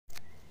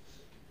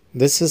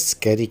This is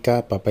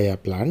Carica papaya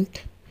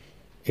plant.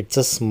 It's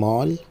a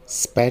small,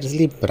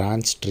 sparsely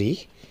branched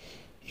tree,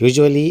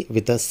 usually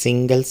with a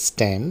single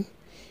stem,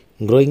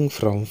 growing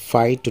from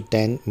 5 to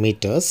 10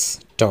 meters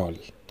tall,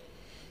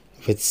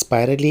 with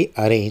spirally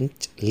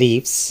arranged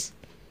leaves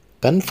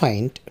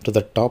confined to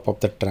the top of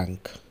the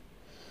trunk.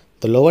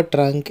 The lower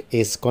trunk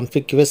is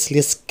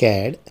conspicuously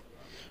scarred,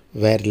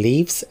 where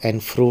leaves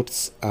and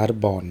fruits are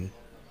borne.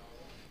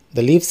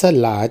 The leaves are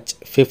large,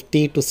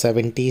 50 to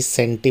 70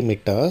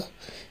 centimeter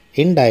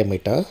in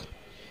diameter,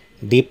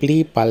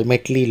 deeply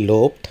palmately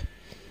lobed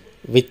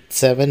with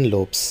 7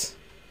 lobes.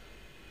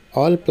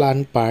 All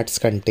plant parts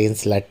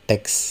contains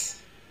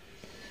latex.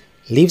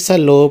 Leaves are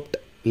lobed,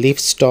 leaf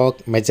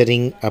stalk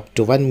measuring up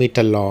to 1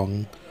 meter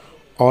long,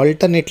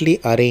 alternately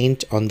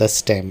arranged on the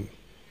stem.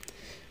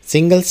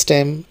 Single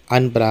stem,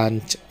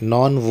 unbranched,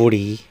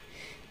 non-woody,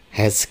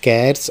 has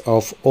scarce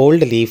of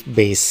old leaf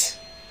base.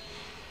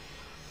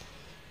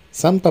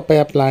 Some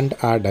papaya plants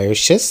are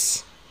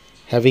dioecious,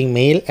 having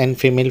male and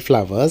female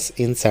flowers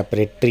in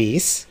separate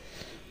trees,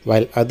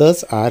 while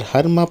others are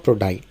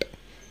hermaphrodite,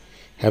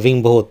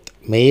 having both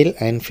male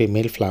and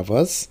female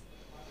flowers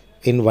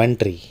in one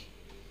tree.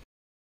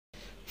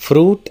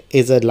 Fruit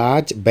is a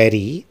large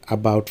berry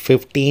about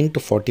 15 to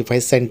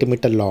 45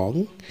 centimeter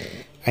long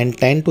and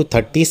 10 to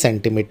 30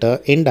 centimeter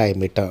in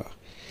diameter.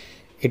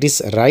 It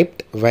is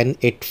ripe when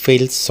it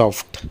feels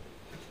soft.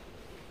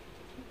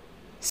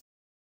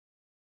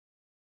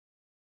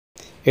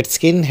 Its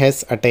skin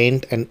has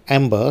attained an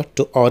amber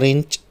to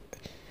orange,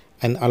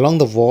 and along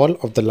the wall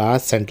of the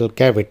large central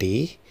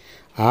cavity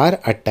are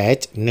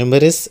attached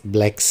numerous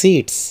black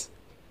seeds.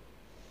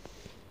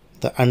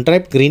 The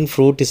unripe green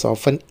fruit is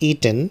often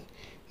eaten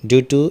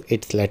due to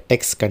its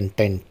latex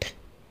content.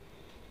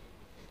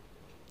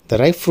 The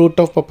ripe fruit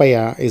of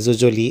papaya is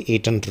usually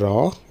eaten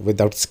raw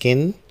without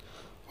skin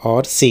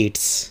or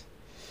seeds.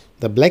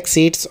 The black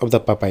seeds of the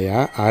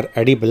papaya are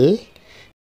edible